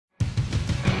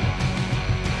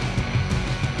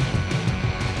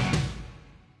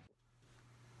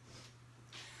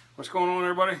What's going on,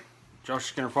 everybody? Josh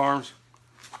Skinner Farms.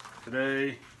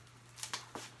 Today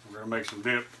we're going to make some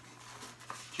dip,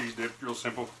 cheese dip, real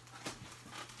simple,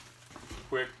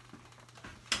 quick.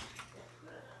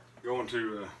 Going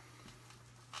to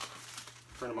a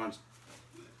friend of mine's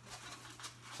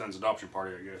son's adoption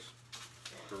party, I guess.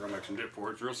 So we're going to make some dip for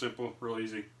it. It's real simple, real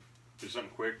easy, just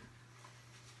something quick.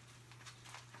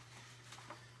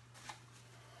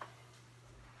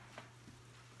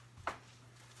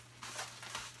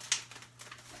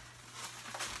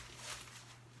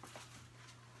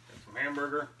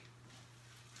 Hamburger,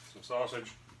 some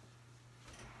sausage.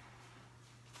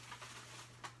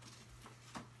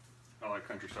 I like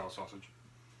country style sausage.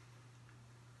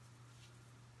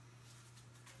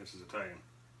 This is Italian.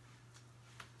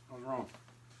 What's wrong?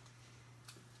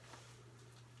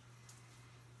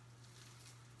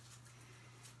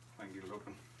 I can get it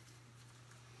open.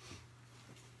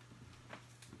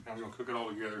 I'm going to cook it all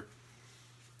together.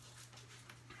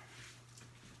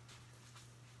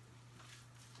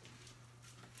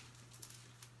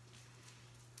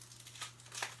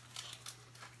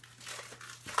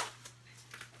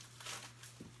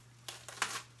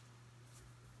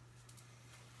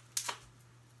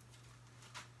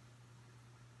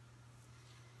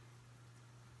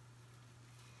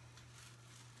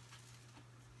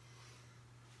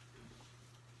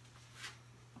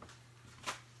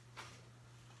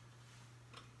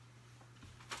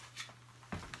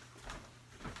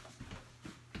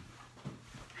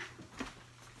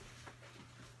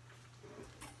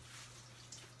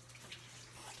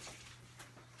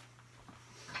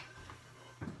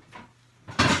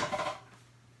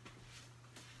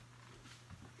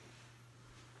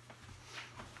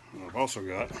 I've also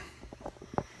got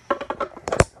a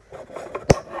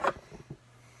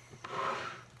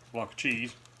block of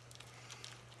cheese.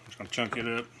 I'm just going to chunk it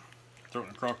up, throw it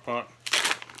in a crock pot,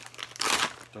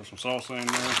 throw some salsa in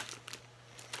there,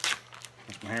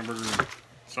 put some hamburger and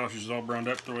sausage is all browned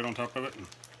up, throw it on top of it.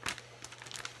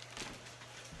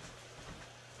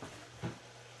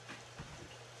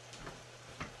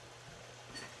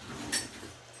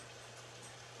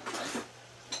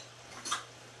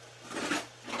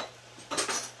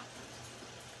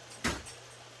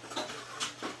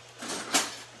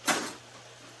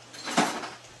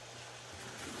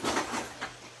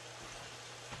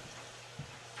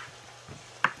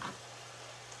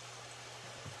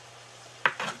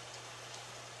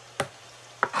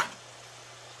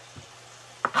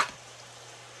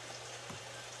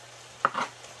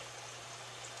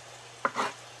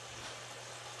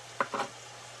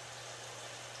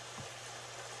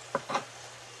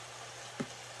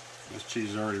 This cheese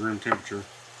is already room temperature.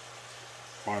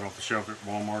 Buy it off the shelf at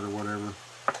Walmart or whatever.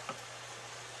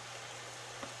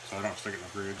 So I don't stick it in the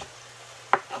fridge.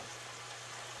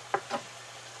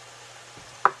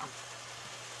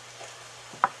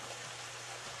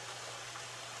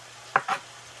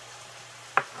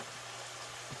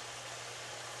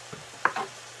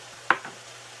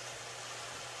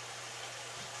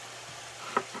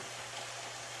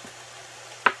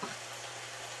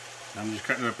 I'm just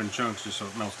cutting it up in chunks just so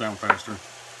it melts down faster.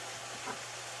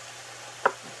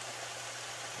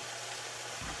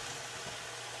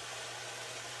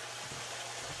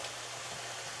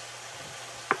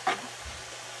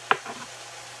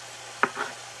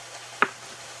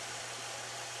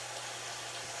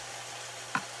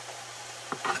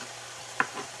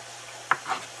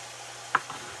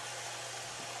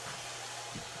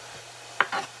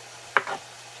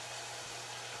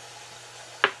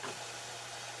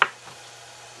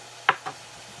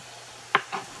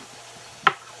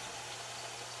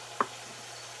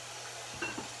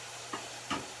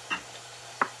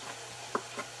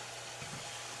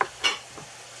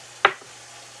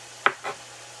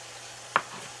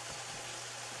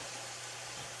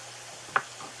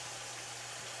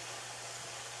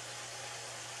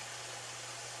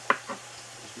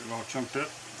 Get it all chunked up.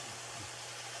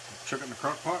 Chuck it in the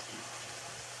crock pot.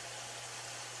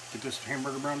 Get this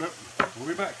hamburger browned up. We'll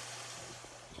be back.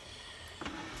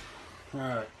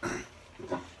 Alright.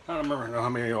 I don't know how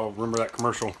many of y'all remember that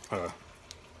commercial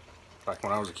back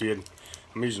when I was a kid.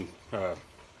 I'm using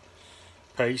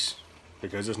Pace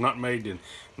because it's not made in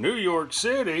New York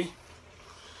City.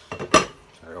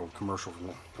 That old commercial from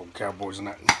the old cowboys and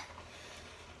that.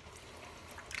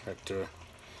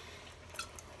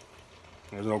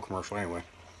 There's no commercial anyway.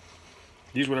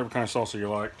 Use whatever kind of salsa you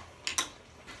like.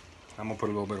 I'm going to put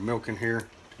a little bit of milk in here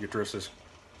to get the rest of this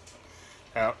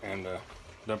out and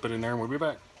dump it in there and we'll be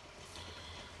back.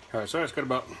 Alright, so it's got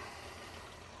about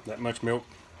that much milk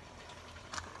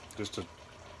just to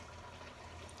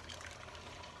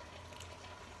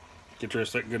get the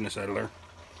rest of that goodness out of there.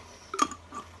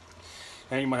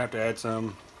 And you might have to add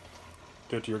some,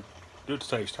 do it to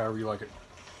taste, however you like it.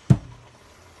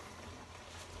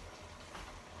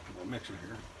 Mix it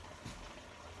here.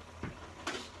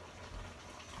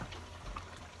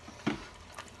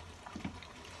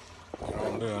 That's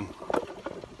all I'm doing.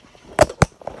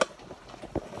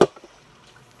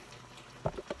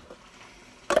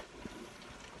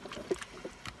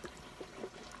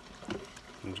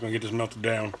 I'm just gonna get this melted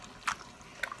down.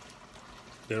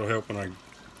 That'll help when I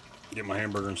get my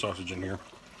hamburger and sausage in here.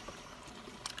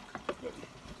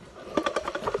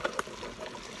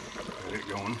 Get it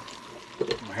going.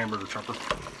 My hamburger chopper. I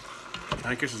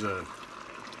think this is a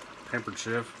Pampered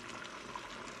Chef.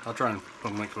 I'll try and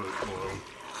put a link to it below.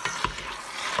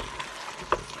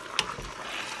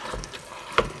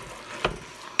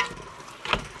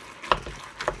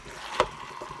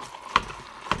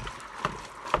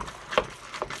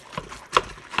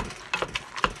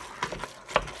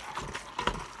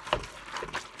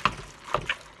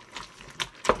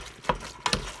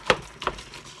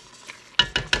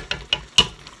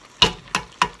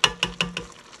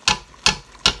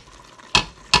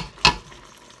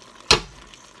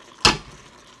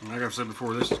 Like I've said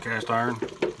before, this is cast iron,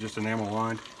 just enamel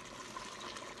lined.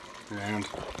 And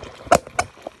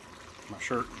my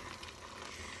shirt.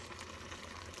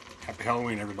 Happy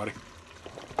Halloween, everybody.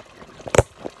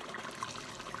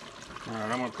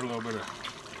 Alright, I'm going to put a little bit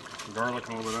of garlic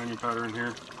and a little bit of onion powder in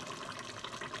here.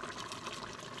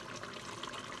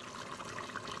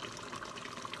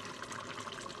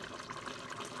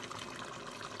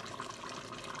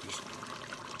 Just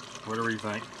whatever you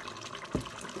think.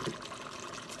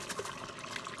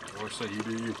 I always say you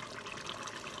do you.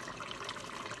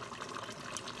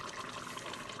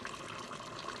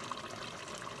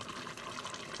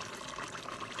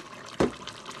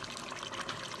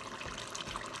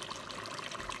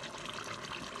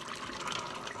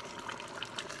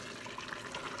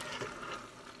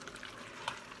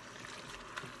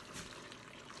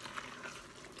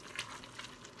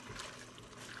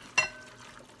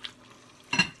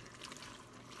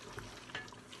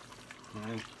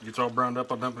 And it gets all browned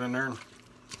up, I'll dump it in there and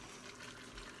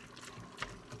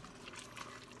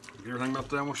get everything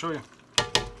melted down, we'll show you.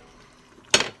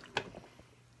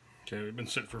 Okay, we've been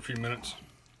sitting for a few minutes.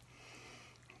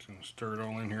 Just gonna stir it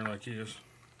all in here like this.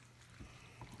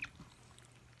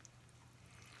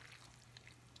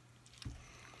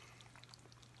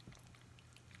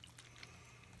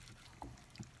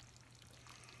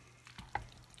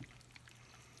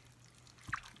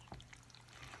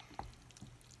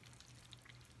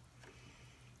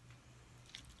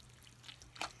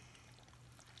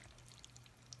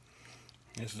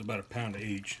 This is about a pound of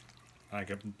each. I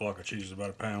think a block of cheese is about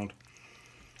a pound.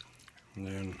 And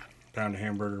then a pound of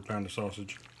hamburger, a pound of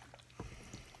sausage.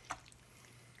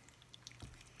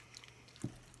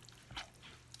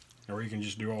 Or you can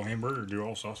just do all hamburger or do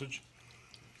all sausage.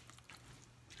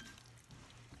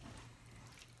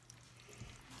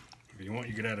 If you want,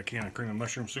 you could add a can of cream of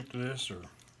mushroom soup to this or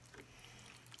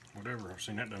whatever. I've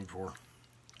seen that done before.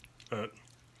 But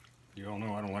you all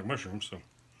know I don't like mushrooms, so.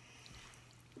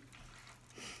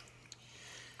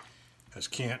 As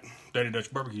Kent, Daddy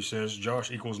Dutch Barbecue says,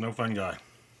 Josh equals no fun guy.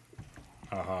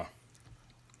 Haha.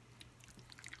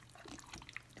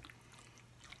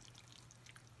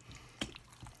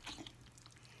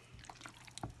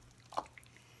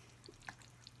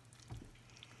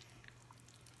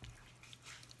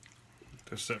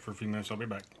 Just set for a few minutes, I'll be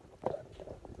back.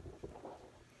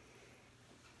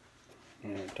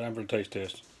 Alright, time for the taste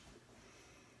test.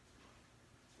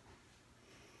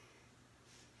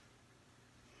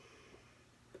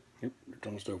 Yep, it's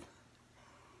on the stove.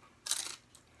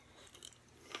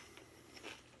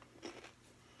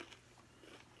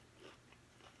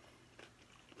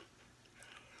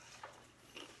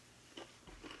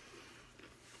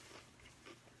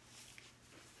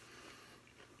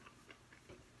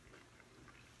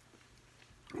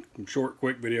 Short,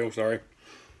 quick video, sorry.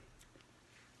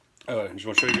 Just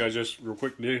want to show you guys this real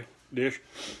quick dish.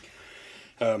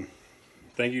 Thank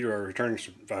you to our returning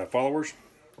followers.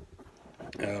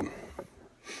 Don't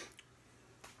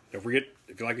forget,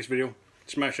 if you like this video,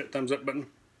 smash that thumbs up button.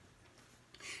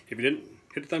 If you didn't,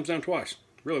 hit the thumbs down twice.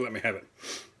 Really let me have it.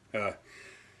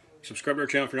 Subscribe to our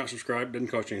channel if you're not subscribed. Doesn't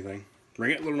cost you anything.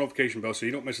 Ring that little notification bell so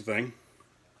you don't miss a thing.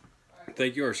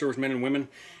 Thank you, our servicemen and women,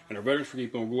 and our veterans for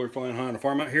keeping on glory flying high on the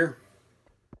farm out here.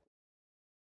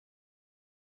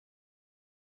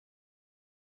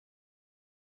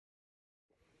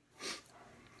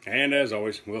 And as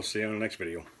always, we'll see you on the next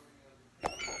video.